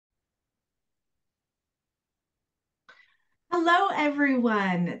Hello,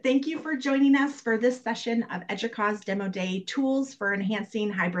 everyone. Thank you for joining us for this session of EDUCAUSE Demo Day, Tools for Enhancing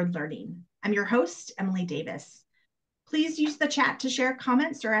Hybrid Learning. I'm your host, Emily Davis. Please use the chat to share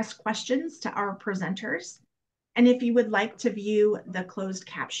comments or ask questions to our presenters. And if you would like to view the closed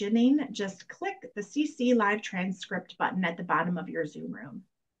captioning, just click the CC Live Transcript button at the bottom of your Zoom room.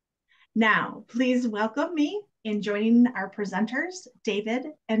 Now, please welcome me in joining our presenters, David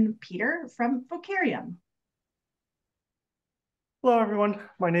and Peter from Vocareum. Hello, everyone.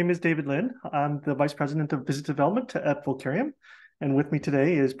 My name is David Lin. I'm the Vice President of Business Development at Vocareum. And with me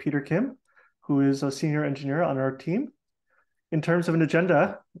today is Peter Kim, who is a senior engineer on our team. In terms of an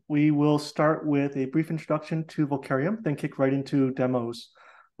agenda, we will start with a brief introduction to Vocareum, then kick right into demos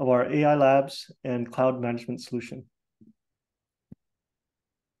of our AI labs and cloud management solution.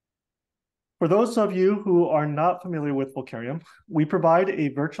 For those of you who are not familiar with Vocareum, we provide a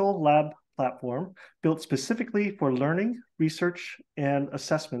virtual lab platform built specifically for learning, research, and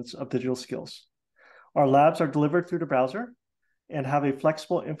assessments of digital skills. Our labs are delivered through the browser and have a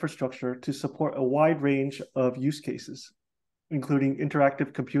flexible infrastructure to support a wide range of use cases, including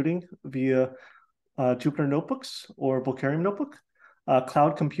interactive computing via Jupyter Notebooks or Vocareum Notebook,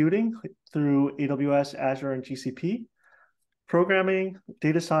 cloud computing through AWS, Azure, and GCP, programming,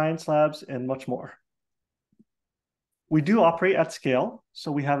 data science labs, and much more. We do operate at scale,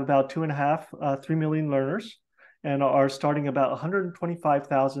 so we have about 2.5, 3 million learners and are starting about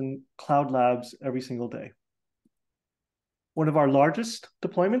 125,000 cloud labs every single day. One of our largest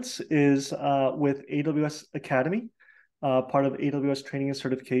deployments is with AWS Academy, part of AWS Training and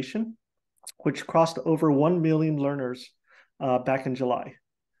Certification, which crossed over 1 million learners back in July.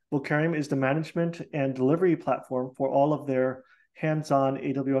 Vocareum is the management and delivery platform for all of their hands-on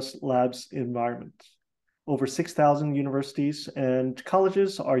AWS Labs environments. Over 6,000 universities and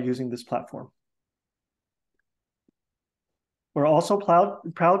colleges are using this platform. We're also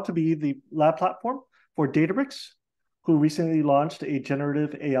proud to be the lab platform for Databricks, who recently launched a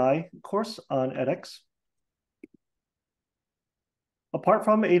generative AI course on edX. Apart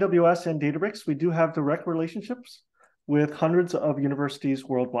from AWS and Databricks, we do have direct relationships with hundreds of universities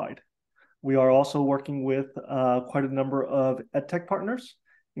worldwide. We are also working with quite a number of EdTech partners,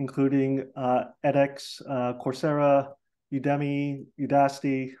 including edX, Coursera, Udemy,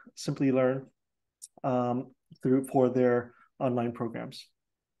 Udacity, Simply Learn, for their online programs.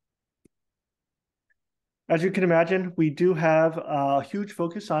 As you can imagine, we do have a huge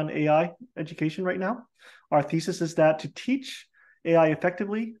focus on AI education right now. Our thesis is that to teach AI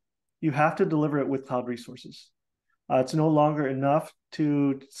effectively, you have to deliver it with cloud resources. It's no longer enough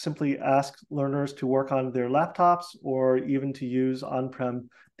to simply ask learners to work on their laptops or even to use on-prem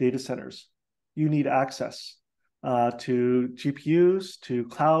data centers. You need access to GPUs, to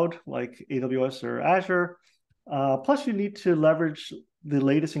cloud like AWS or Azure. Plus, you need to leverage the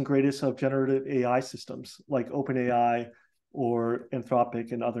latest and greatest of generative AI systems like OpenAI or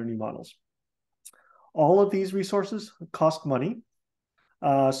Anthropic and other new models. All of these resources cost money.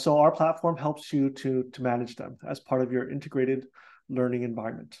 So our platform helps you to manage them as part of your integrated learning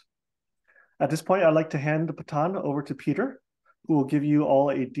environment. At this point, I'd like to hand the baton over to Peter, who will give you all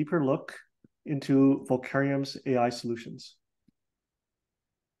a deeper look into Vocareum's AI solutions.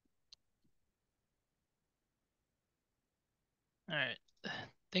 All right,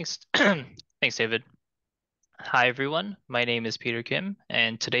 thanks. Thanks, David. Hi, everyone. My name is Peter Kim,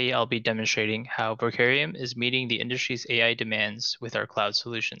 and today I'll be demonstrating how Vocareum is meeting the industry's AI demands with our cloud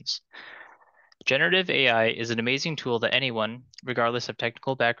solutions. Generative AI is an amazing tool that anyone, regardless of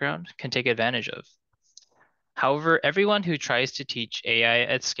technical background, can take advantage of. However, everyone who tries to teach AI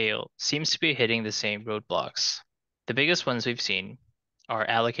at scale seems to be hitting the same roadblocks. The biggest ones we've seen are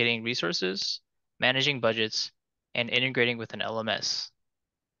allocating resources, managing budgets, and integrating with an LMS.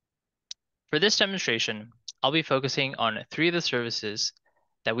 For this demonstration, I'll be focusing on 3 of the services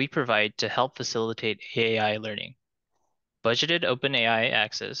that we provide to help facilitate AI learning: budgeted OpenAI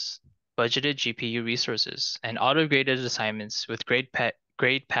access, budgeted GPU resources, and auto-graded assignments with grade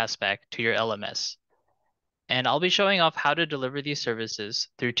passback to your LMS. And I'll be showing off how to deliver these services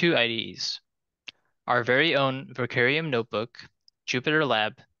through 2 IDEs: our very own Vocareum Notebook, Jupyter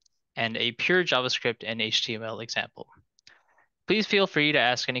Lab, and a pure JavaScript and HTML example. Please feel free to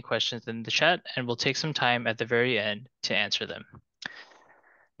ask any questions in the chat, and we'll take some time at the very end to answer them.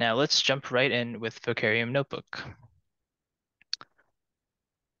 Now let's jump right in with Vocareum Notebook.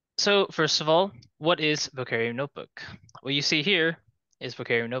 So first of all, what is Vocareum Notebook? What you see here is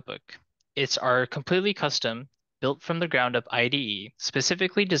Vocareum Notebook. It's our completely custom, built from the ground up IDE,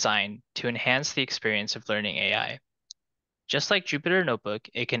 specifically designed to enhance the experience of learning AI. Just like Jupyter Notebook,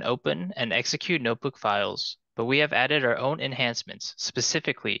 it can open and execute notebook files but we have added our own enhancements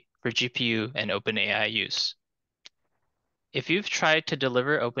specifically for GPU and OpenAI use. If you've tried to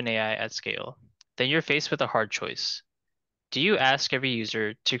deliver OpenAI at scale, then you're faced with a hard choice. Do you ask every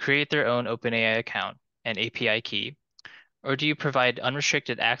user to create their own OpenAI account and API key, or do you provide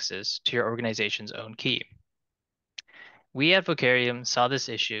unrestricted access to your organization's own key? We at Vocareum saw this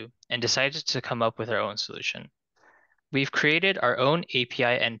issue and decided to come up with our own solution. We've created our own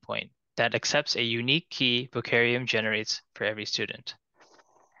API endpoint that accepts a unique key Vocareum generates for every student.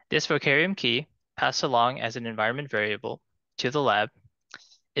 This Vocareum key, passed along as an environment variable to the lab,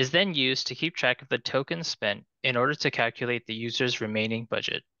 is then used to keep track of the tokens spent in order to calculate the user's remaining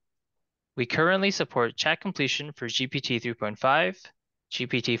budget. We currently support chat completion for GPT 3.5,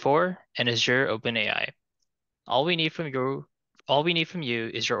 GPT-4, and Azure OpenAI. All we need from you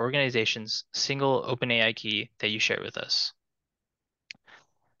is your organization's single OpenAI key that you share with us.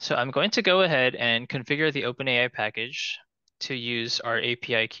 So I'm going to go ahead and configure the OpenAI package to use our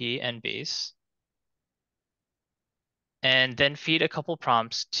API key and base, and then feed a couple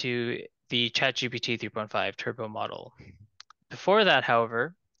prompts to the ChatGPT 3.5 turbo model. Before that,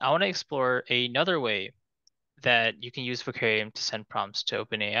 however, I want to explore another way that you can use Vocareum to send prompts to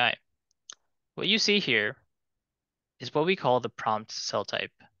OpenAI. What you see here is what we call the prompt cell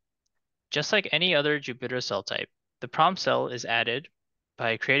type. Just like any other Jupyter cell type, the prompt cell is added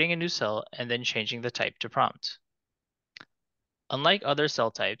by creating a new cell and then changing the type to prompt. Unlike other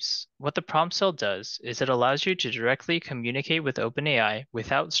cell types, what the prompt cell does is it allows you to directly communicate with OpenAI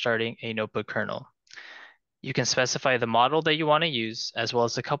without starting a notebook kernel. You can specify the model that you want to use, as well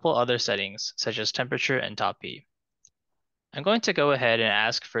as a couple other settings, such as temperature and top P. I'm going to go ahead and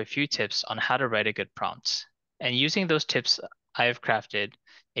ask for a few tips on how to write a good prompt. And using those tips, I have crafted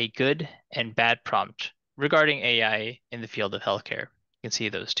a good and bad prompt regarding AI in the field of healthcare. You can see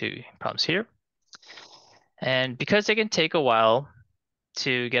those two prompts here. And because it can take a while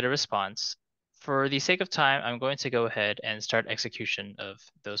to get a response, for the sake of time, I'm going to go ahead and start execution of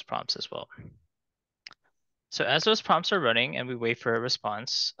those prompts as well. So as those prompts are running and we wait for a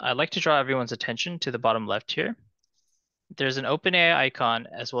response, I'd like to draw everyone's attention to the bottom left here. There's an OpenAI icon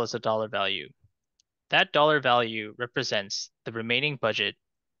as well as a dollar value. That dollar value represents the remaining budget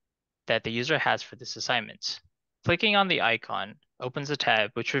that the user has for this assignment. Clicking on the icon opens a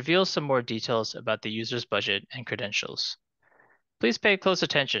tab which reveals some more details about the user's budget and credentials. Please pay close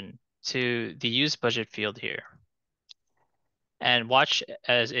attention to the use budget field here. And watch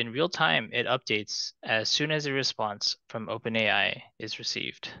as in real time it updates as soon as a response from OpenAI is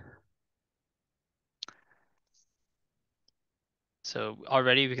received. So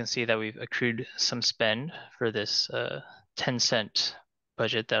already we can see that we've accrued some spend for this 10-cent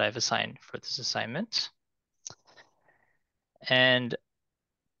budget that I've assigned for this assignment. And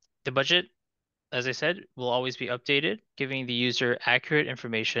the budget, as I said, will always be updated, giving the user accurate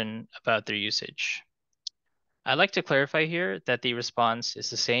information about their usage. I'd like to clarify here that the response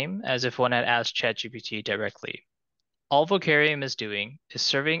is the same as if one had asked ChatGPT directly. All Vocareum is doing is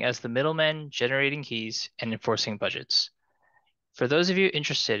serving as the middleman generating keys and enforcing budgets. For those of you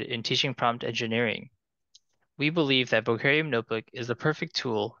interested in teaching prompt engineering, we believe that Vocareum Notebook is the perfect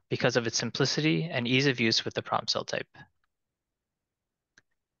tool because of its simplicity and ease of use with the prompt cell type.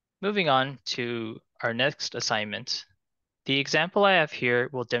 Moving on to our next assignment, the example I have here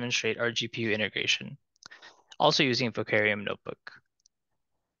will demonstrate our GPU integration, also using Vocareum Notebook.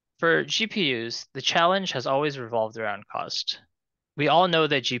 For GPUs, the challenge has always revolved around cost. We all know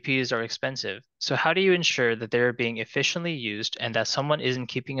that GPUs are expensive, so how do you ensure that they're being efficiently used and that someone isn't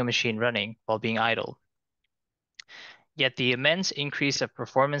keeping a machine running while being idle? Yet the immense increase of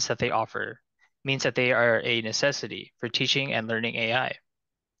performance that they offer means that they are a necessity for teaching and learning AI.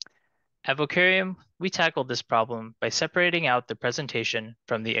 At Vocareum, we tackled this problem by separating out the presentation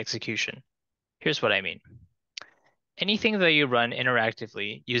from the execution. Here's what I mean. Anything that you run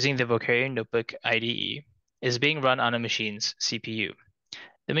interactively using the Vocareum Notebook IDE is being run on a machine's CPU.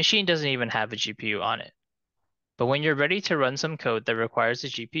 The machine doesn't even have a GPU on it. But when you're ready to run some code that requires a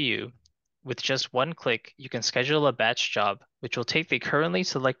GPU, with just one click, you can schedule a batch job, which will take the currently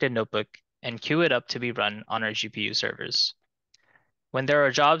selected notebook and queue it up to be run on our GPU servers. When there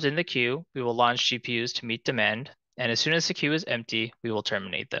are jobs in the queue, we will launch GPUs to meet demand, and as soon as the queue is empty, we will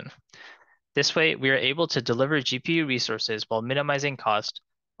terminate them. This way, we are able to deliver GPU resources while minimizing cost,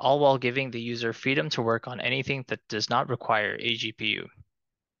 all while giving the user freedom to work on anything that does not require a GPU.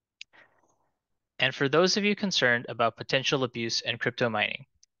 And for those of you concerned about potential abuse and crypto mining,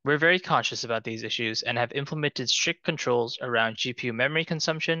 we're very conscious about these issues and have implemented strict controls around GPU memory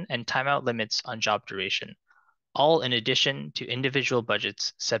consumption and timeout limits on job duration, all in addition to individual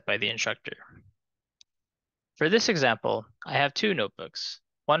budgets set by the instructor. For this example, I have two notebooks,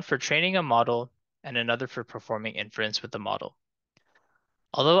 one for training a model and another for performing inference with the model.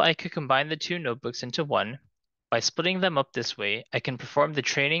 Although I could combine the two notebooks into one, by splitting them up this way, I can perform the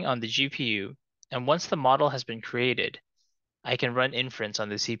training on the GPU, and once the model has been created, I can run inference on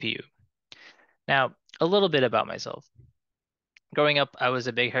the CPU. Now, a little bit about myself. Growing up, I was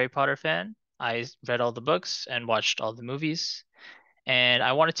a big Harry Potter fan. I read all the books and watched all the movies, and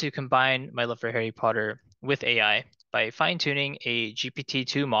I wanted to combine my love for Harry Potter with AI by fine-tuning a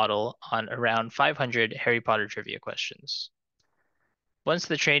GPT-2 model on around 500 Harry Potter trivia questions. Once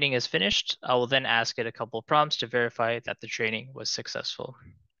the training is finished, I will then ask it a couple prompts to verify that the training was successful.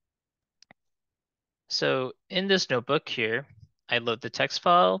 So in this notebook here, I load the text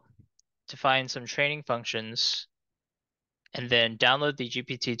file, define some training functions, and then download the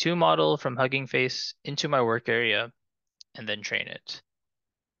GPT-2 model from Hugging Face into my work area, and then train it.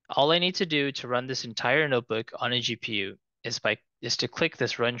 All I need to do to run this entire notebook on a GPU is to click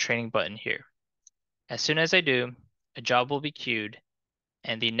this Run Training button here. As soon as I do, a job will be queued,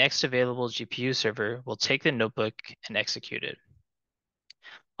 and the next available GPU server will take the notebook and execute it.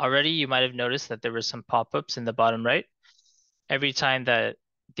 Already, you might have noticed that there were some pop-ups in the bottom right. Every time that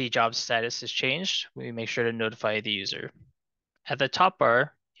the job status is changed, we make sure to notify the user. At the top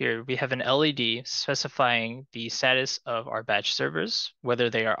bar here, we have an LED specifying the status of our batch servers, whether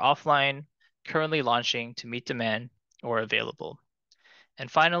they are offline, currently launching to meet demand, or available. And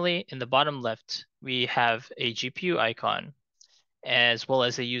finally, in the bottom left, we have a GPU icon, as well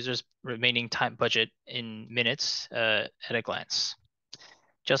as the user's remaining time budget in minutes at a glance.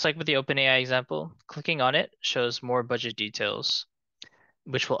 Just like with the OpenAI example, clicking on it shows more budget details,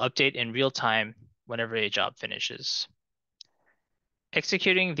 which will update in real time whenever a job finishes.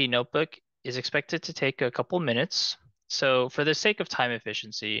 Executing the notebook is expected to take a couple minutes. So for the sake of time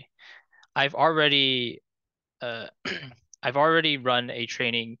efficiency, I've already run a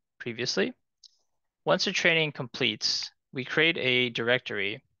training previously. Once a training completes, we create a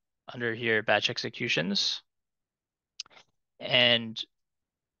directory under here, batch executions. And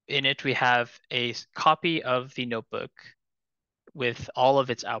in it, we have a copy of the notebook with all of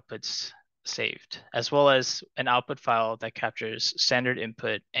its outputs saved, as well as an output file that captures standard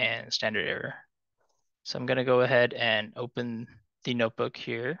input and standard error. So I'm going to go ahead and open the notebook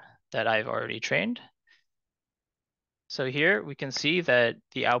here that I've already trained. So here we can see that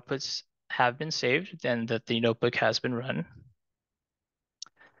the outputs have been saved and that the notebook has been run.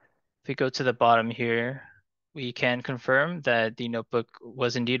 If we go to the bottom here, we can confirm that the notebook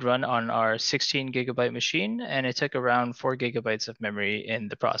was indeed run on our 16 gigabyte machine, and it took around 4 gigabytes of memory in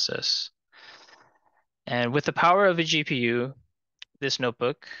the process. And with the power of a GPU, this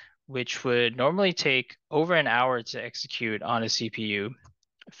notebook, which would normally take over an hour to execute on a CPU,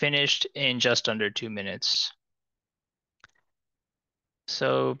 finished in just under 2 minutes.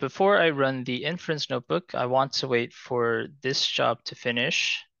 So before I run the inference notebook, I want to wait for this job to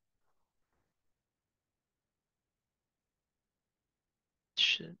finish.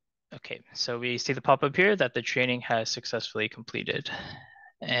 Okay, so we see the pop-up here that the training has successfully completed.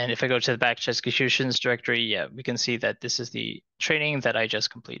 And if I go to the batch executions directory, yeah, we can see that this is the training that I just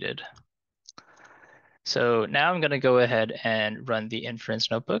completed. So now I'm going to go ahead and run the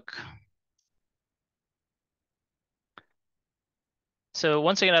inference notebook. So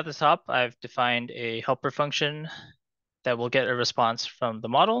once again at the top, I've defined a helper function that will get a response from the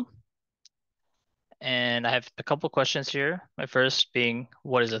model. And I have a couple questions here. My first being,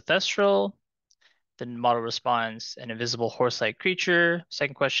 what is a thestral? The model responds, an invisible horse-like creature.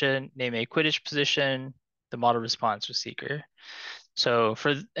 Second question, name a Quidditch position. The model responds with seeker. So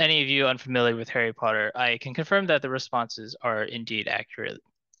for any of you unfamiliar with Harry Potter, I can confirm that the responses are indeed accurate.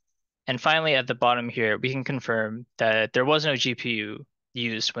 And finally, at the bottom here, we can confirm that there was no GPU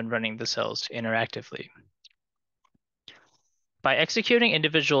used when running the cells interactively. By executing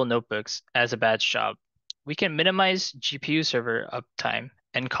individual notebooks as a batch job, we can minimize GPU server uptime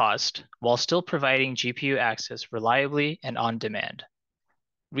and cost while still providing GPU access reliably and on demand.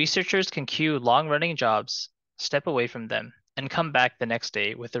 Researchers can queue long-running jobs, step away from them, and come back the next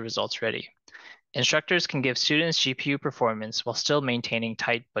day with the results ready. Instructors can give students GPU performance while still maintaining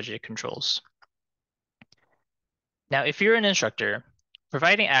tight budget controls. Now, if you're an instructor,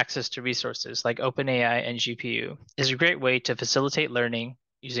 providing access to resources like OpenAI and GPU is a great way to facilitate learning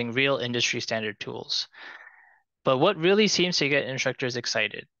using real industry standard tools. But what really seems to get instructors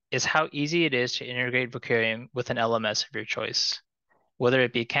excited is how easy it is to integrate Vocareum with an LMS of your choice. Whether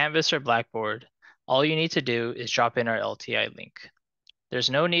it be Canvas or Blackboard, all you need to do is drop in our LTI link. There's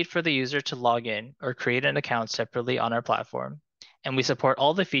no need for the user to log in or create an account separately on our platform, and we support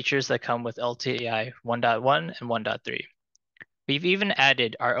all the features that come with LTAI 1.1 and 1.3. We've even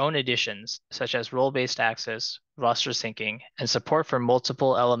added our own additions, such as role-based access, roster syncing, and support for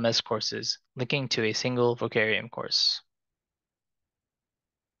multiple LMS courses linking to a single Vocareum course.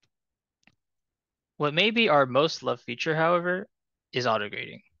 What may be our most loved feature, however, is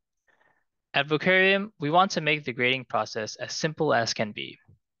auto-grading. At Vocareum, we want to make the grading process as simple as can be.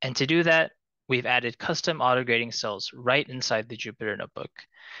 And to do that, we've added custom auto-grading cells right inside the Jupyter Notebook.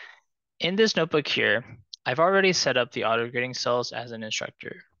 In this notebook here, I've already set up the auto-grading cells as an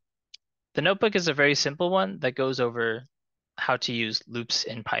instructor. The notebook is a very simple one that goes over how to use loops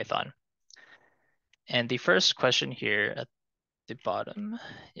in Python. And the first question here at the bottom,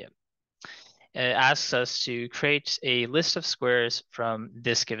 it asks us to create a list of squares from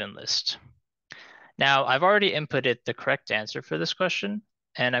this given list. Now, I've already inputted the correct answer for this question,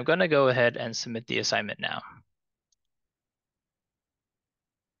 and I'm going to go ahead and submit the assignment now.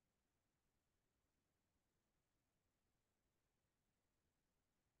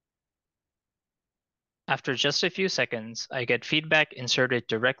 After just a few seconds, I get feedback inserted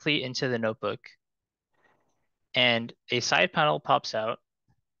directly into the notebook, and a side panel pops out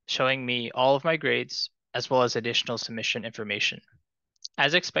showing me all of my grades as well as additional submission information.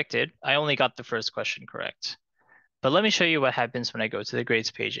 As expected, I only got the first question correct. But let me show you what happens when I go to the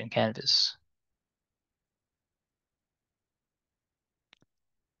grades page in Canvas.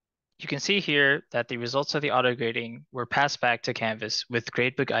 You can see here that the results of the auto grading were passed back to Canvas with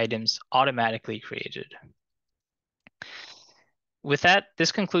gradebook items automatically created. With that,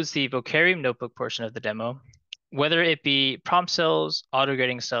 this concludes the Vocareum notebook portion of the demo. Whether it be prompt cells, auto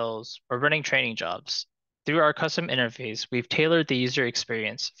grading cells, or running training jobs, through our custom interface, we've tailored the user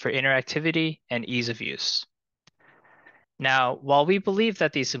experience for interactivity and ease of use. Now, while we believe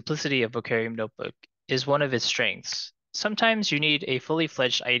that the simplicity of Vocareum Notebook is one of its strengths, sometimes you need a fully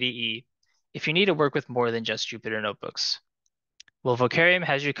fledged IDE if you need to work with more than just Jupyter Notebooks. Well, Vocareum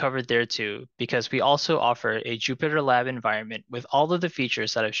has you covered there too, because we also offer a Jupyter Lab environment with all of the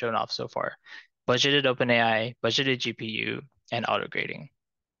features that I've shown off so far: budgeted OpenAI, budgeted GPU, and auto grading.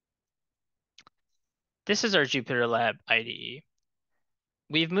 This is our Jupyter Lab IDE.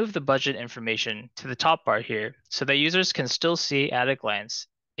 We've moved the budget information to the top bar here so that users can still see at a glance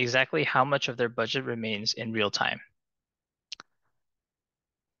exactly how much of their budget remains in real time.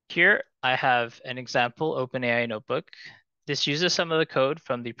 Here I have an example OpenAI notebook. This uses some of the code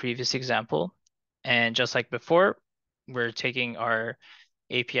from the previous example. And just like before, we're taking our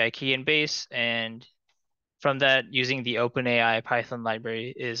API key and base, and from that, using the OpenAI Python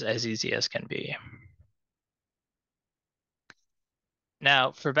library is as easy as can be.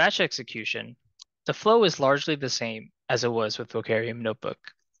 Now, for batch execution, the flow is largely the same as it was with Vocareum Notebook.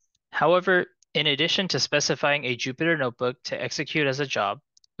 However, in addition to specifying a Jupyter Notebook to execute as a job,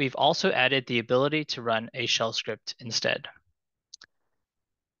 we've also added the ability to run a shell script instead.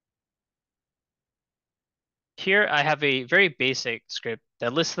 Here I have a very basic script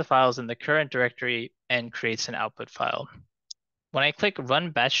that lists the files in the current directory and creates an output file. When I click Run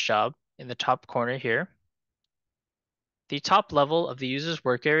Batch Job in the top corner here, the top level of the user's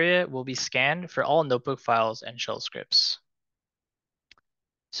work area will be scanned for all notebook files and shell scripts.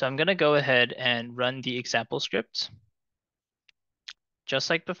 So I'm going to go ahead and run the example script. Just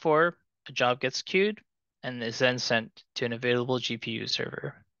like before, a job gets queued and is then sent to an available GPU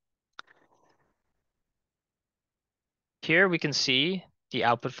server. Here we can see the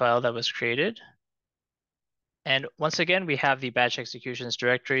output file that was created. And once again, we have the batch executions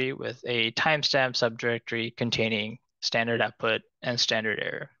directory with a timestamp subdirectory containing standard output and standard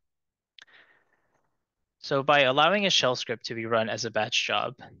error. So by allowing a shell script to be run as a batch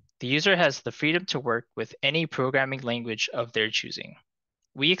job, the user has the freedom to work with any programming language of their choosing.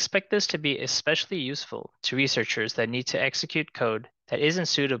 We expect this to be especially useful to researchers that need to execute code that isn't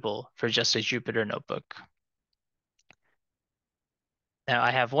suitable for just a Jupyter Notebook. Now I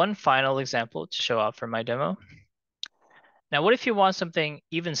have one final example to show off for my demo. Now, what if you want something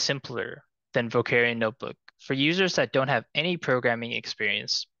even simpler than Vocareum Notebook for users that don't have any programming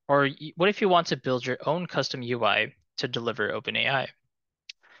experience? Or what if you want to build your own custom UI to deliver OpenAI?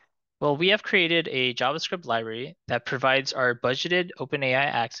 Well, we have created a JavaScript library that provides our budgeted OpenAI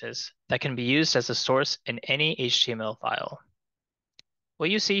access that can be used as a source in any HTML file. What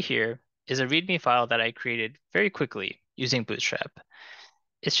you see here is a README file that I created very quickly using Bootstrap.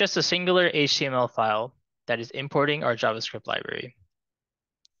 It's just a singular HTML file that is importing our JavaScript library.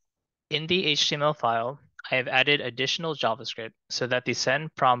 In the HTML file, I have added additional JavaScript so that the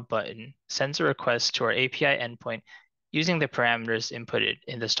send prompt button sends a request to our API endpoint using the parameters inputted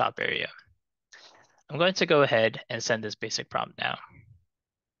in the stop area. I'm going to go ahead and send this basic prompt now.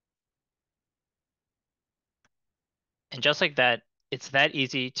 And just like that, it's that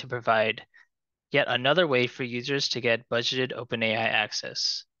easy to provide yet another way for users to get budgeted OpenAI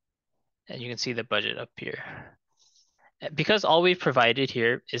access. And you can see the budget up here. Because all we've provided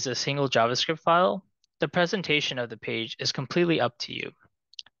here is a single JavaScript file, the presentation of the page is completely up to you.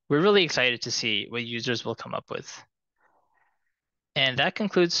 We're really excited to see what users will come up with. And that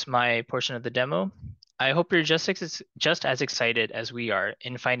concludes my portion of the demo. I hope you're just as excited as we are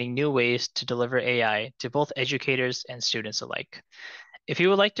in finding new ways to deliver AI to both educators and students alike. If you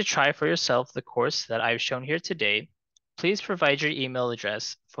would like to try for yourself the course that I've shown here today, please provide your email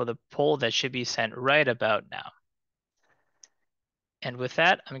address for the poll that should be sent right about now. And with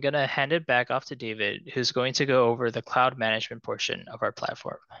that, I'm going to hand it back off to David, who's going to go over the cloud management portion of our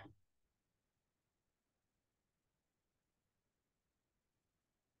platform.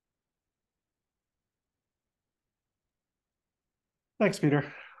 Thanks,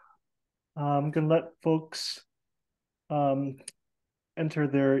 Peter. I'm going to let folks enter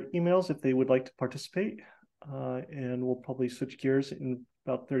their emails if they would like to participate. And we'll probably switch gears in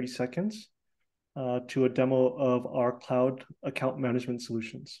about 30 seconds to a demo of our cloud account management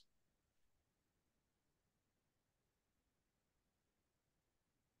solutions.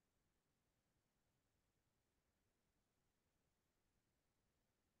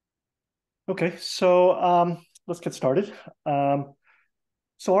 Okay, so let's get started.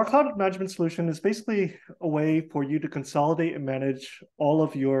 So our cloud management solution is basically a way for you to consolidate and manage all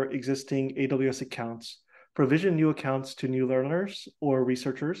of your existing AWS accounts, provision new accounts to new learners or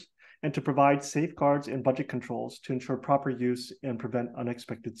researchers, and to provide safeguards and budget controls to ensure proper use and prevent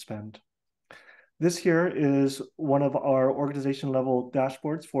unexpected spend. This here is one of our organization level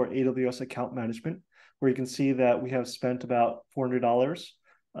dashboards for AWS account management, where you can see that we have spent about $400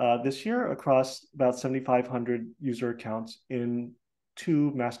 this year across about 7,500 user accounts in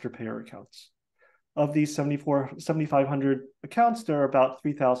 2 master payer accounts. Of these 7,500 accounts, there are about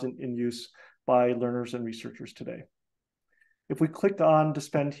 3,000 in use by learners and researchers today. If we click on to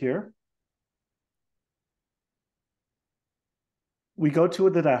spend here, we go to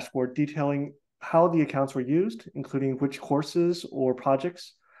the dashboard detailing how the accounts were used, including which courses or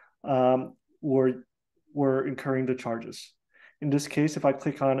projects were incurring the charges. In this case, if I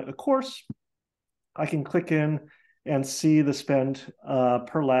click on a course, I can click in and see the spend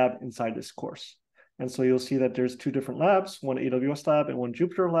per lab inside this course. And so you'll see that there's 2 different labs, one AWS lab and one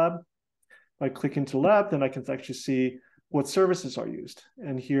Jupyter lab. If I click into lab, then I can actually see what services are used.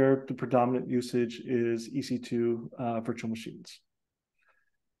 And here, the predominant usage is EC2 virtual machines.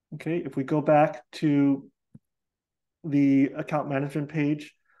 Okay, if we go back to the account management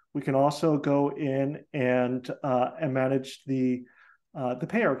page, we can also go in and manage the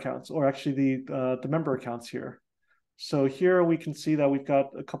payer accounts, or actually the member accounts here. So here we can see that we've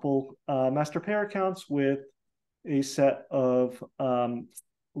got a couple master payer accounts with a set of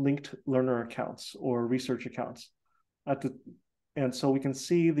linked learner accounts or research accounts. And so we can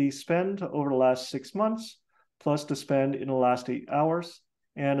see the spend over the last 6 months, plus the spend in the last 8 hours,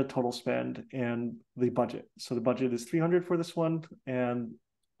 and a total spend and the budget. So the budget is $300 for this one, and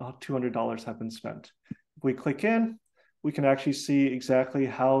 $200 have been spent. If we click in, we can actually see exactly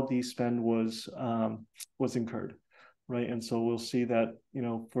how the spend was incurred, right? And so we'll see that, you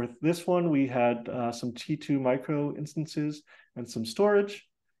know, for this one, we had some T2 micro instances and some storage,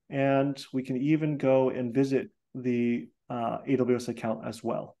 and we can even go and visit the AWS account as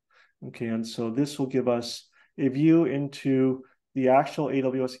well. Okay, and so this will give us a view into the actual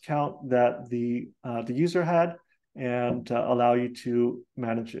AWS account that the user had, and allow you to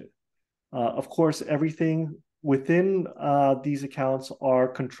manage it. Of course, everything within these accounts are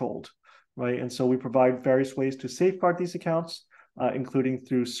controlled, right? And so we provide various ways to safeguard these accounts, including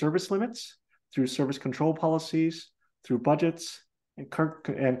through service limits, through service control policies, through budgets, and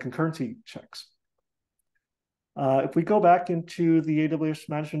concurrency checks. If we go back into the AWS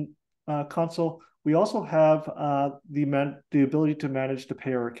management console, we also have the ability to manage the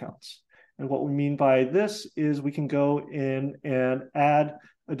payer accounts. And what we mean by this is we can go in and add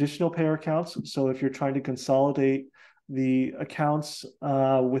additional payer accounts. So if you're trying to consolidate the accounts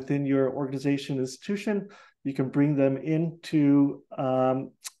within your organization institution, you can bring them into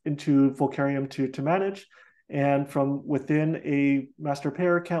Vocareum to manage. And from within a master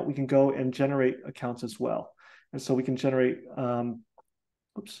payer account, we can go and generate accounts as well. And so we can generate,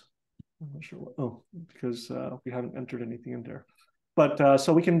 oops, I'm not sure what, because we haven't entered anything in there. But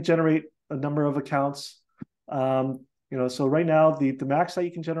so we can generate a number of accounts. You know, so right now the max that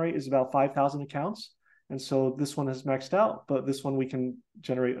you can generate is about 5,000 accounts. And so this one has maxed out, but this one we can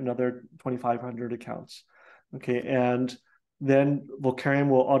generate another 2,500 accounts. Okay, and then Vocareum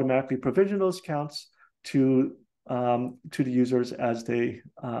will automatically provision those accounts to the users as they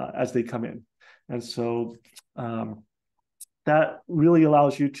come in. And so that really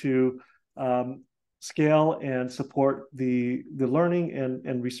allows you to scale and support the learning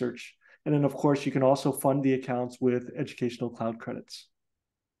and research. And then, of course, you can also fund the accounts with educational cloud credits.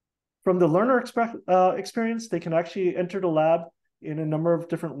 From the learner experience, they can actually enter the lab in a number of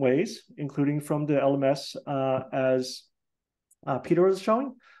different ways, including from the LMS as Peter was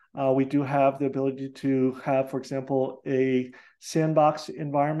showing. We do have the ability to have, for example, a sandbox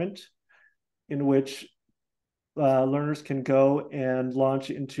environment in which learners can go and launch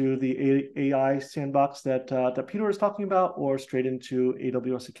into the AI sandbox that Peter was talking about, or straight into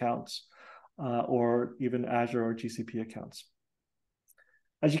AWS accounts, or even Azure or GCP accounts.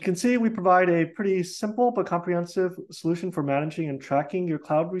 As you can see, we provide a pretty simple but comprehensive solution for managing and tracking your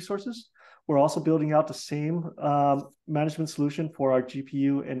cloud resources. We're also building out the same management solution for our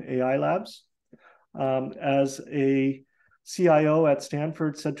GPU and AI labs. As a CIO at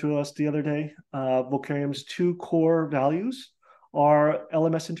Stanford said to us the other day, Vocareum's two core values are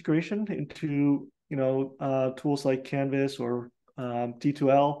LMS integration into tools like Canvas or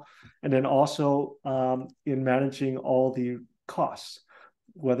D2L, and then also in managing all the costs,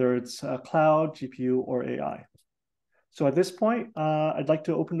 whether it's cloud, GPU, or AI. So at this point, I'd like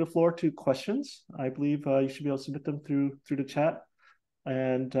to open the floor to questions. I believe you should be able to submit them through the chat.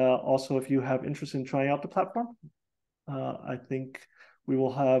 And also, if you have interest in trying out the platform, I think we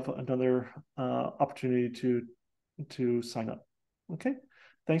will have another opportunity to sign up. Okay,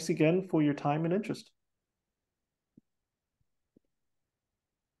 thanks again for your time and interest.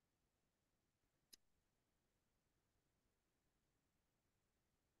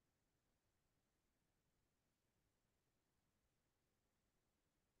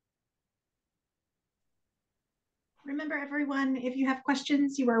 Remember, everyone, if you have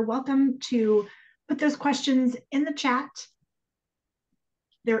questions, you are welcome to put those questions in the chat.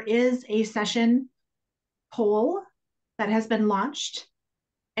 There is a session poll that has been launched.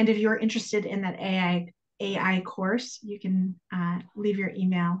 And if you're interested in that AI course, you can leave your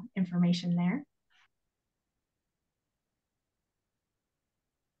email information there.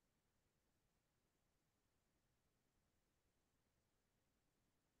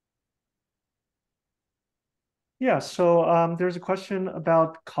 Yeah, so there's a question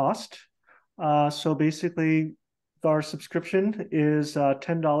about cost. So basically, our subscription is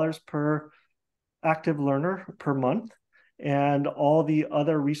 $10 per active learner per month. And all the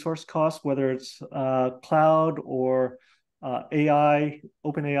other resource costs, whether it's cloud or AI,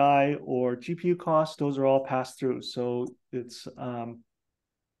 OpenAI, or GPU costs, those are all passed through. So it's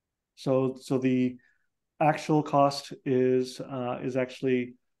so the actual cost is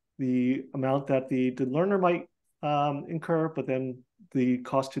actually the amount that the learner might incur, but then the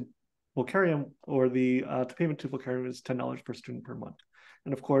cost to Vocareum or the payment to Vocareum is $10 per student per month.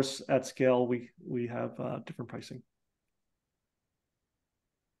 And of course, at scale, we have different pricing.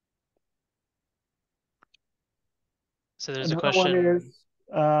 So there's Another a question. One is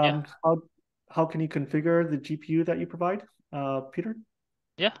Yeah. how can you configure the GPU that you provide, Peter?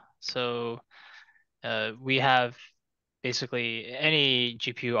 Yeah. So we have basically any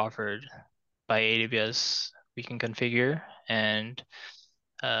GPU offered by AWS we can configure, and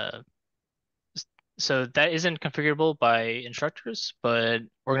so that isn't configurable by instructors, but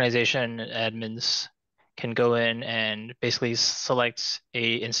organization admins can go in and basically select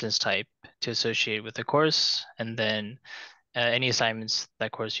a instance type to associate with the course, and then any assignments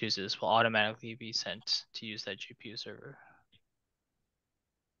that course uses will automatically be sent to use that GPU server.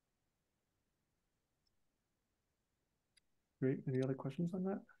 Great. Any other questions on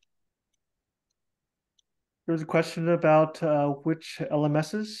that? There's a question about which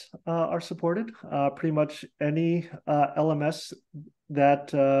LMSs are supported. Pretty much any LMS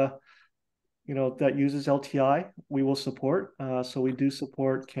that that uses LTI, we will support. So we do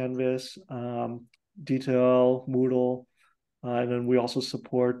support Canvas, D2L, Moodle, and then we also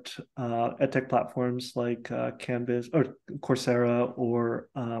support edtech platforms like Canvas or Coursera or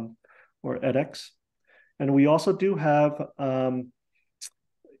edX. And we also do have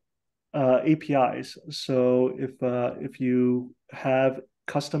APIs. So if you have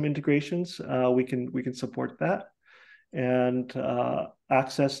custom integrations, we can support that, and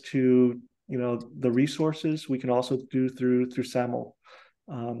access to the resources we can also do through SAML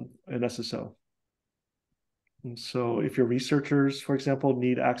and SSO. And so if your researchers, for example,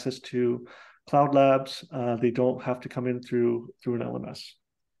 need access to cloud labs, they don't have to come in through an LMS.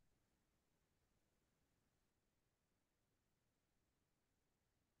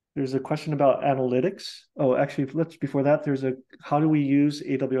 There's a question about analytics. Oh, actually, before that, there's a how do we use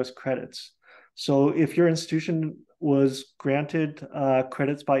AWS credits? So if your institution was granted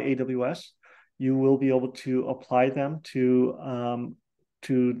credits by AWS, you will be able to apply them to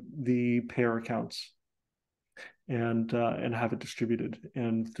the payer accounts and have it distributed.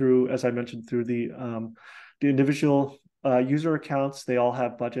 And through, as I mentioned, through the individual user accounts, they all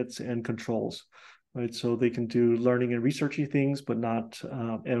have budgets and controls, right? So they can do learning and researchy things, but not,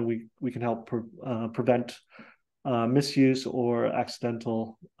 and we can help prevent misuse or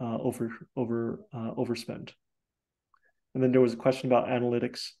accidental overspend. And then there was a question about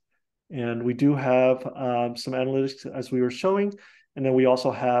analytics, and we do have some analytics as we were showing, and then we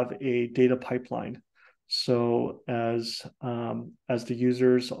also have a data pipeline. So as the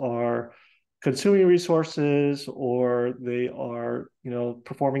users are consuming resources or they are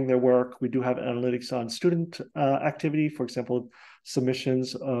performing their work, we do have analytics on student activity, for example,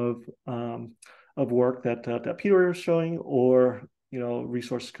 submissions of work that Peter was showing, or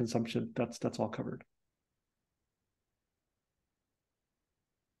resource consumption. That's all covered.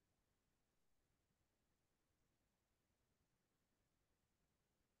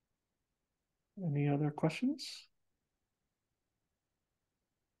 Any other questions?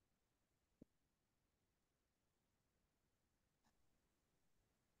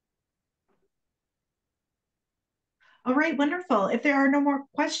 All right, wonderful. If there are no more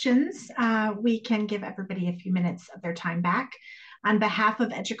questions, we can give everybody a few minutes of their time back. On behalf of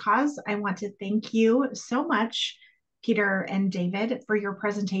EDUCAUSE, I want to thank you so much, Peter and David, for your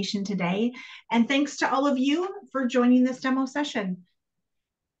presentation today. And thanks to all of you for joining this demo session.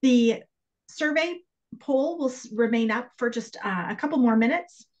 The survey poll will remain up for just a couple more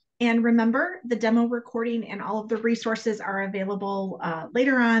minutes. And remember, the demo recording and all of the resources are available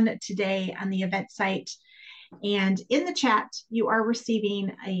later on today on the event site. And in the chat, you are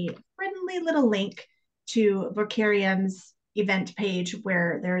receiving a friendly little link to Vocareum's event page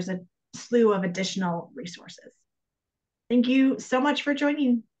where there's a slew of additional resources. Thank you so much for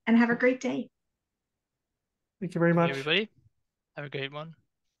joining and have a great day. Thank you very much. Hey, everybody. Have a great one.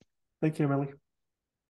 Thank you, Emily.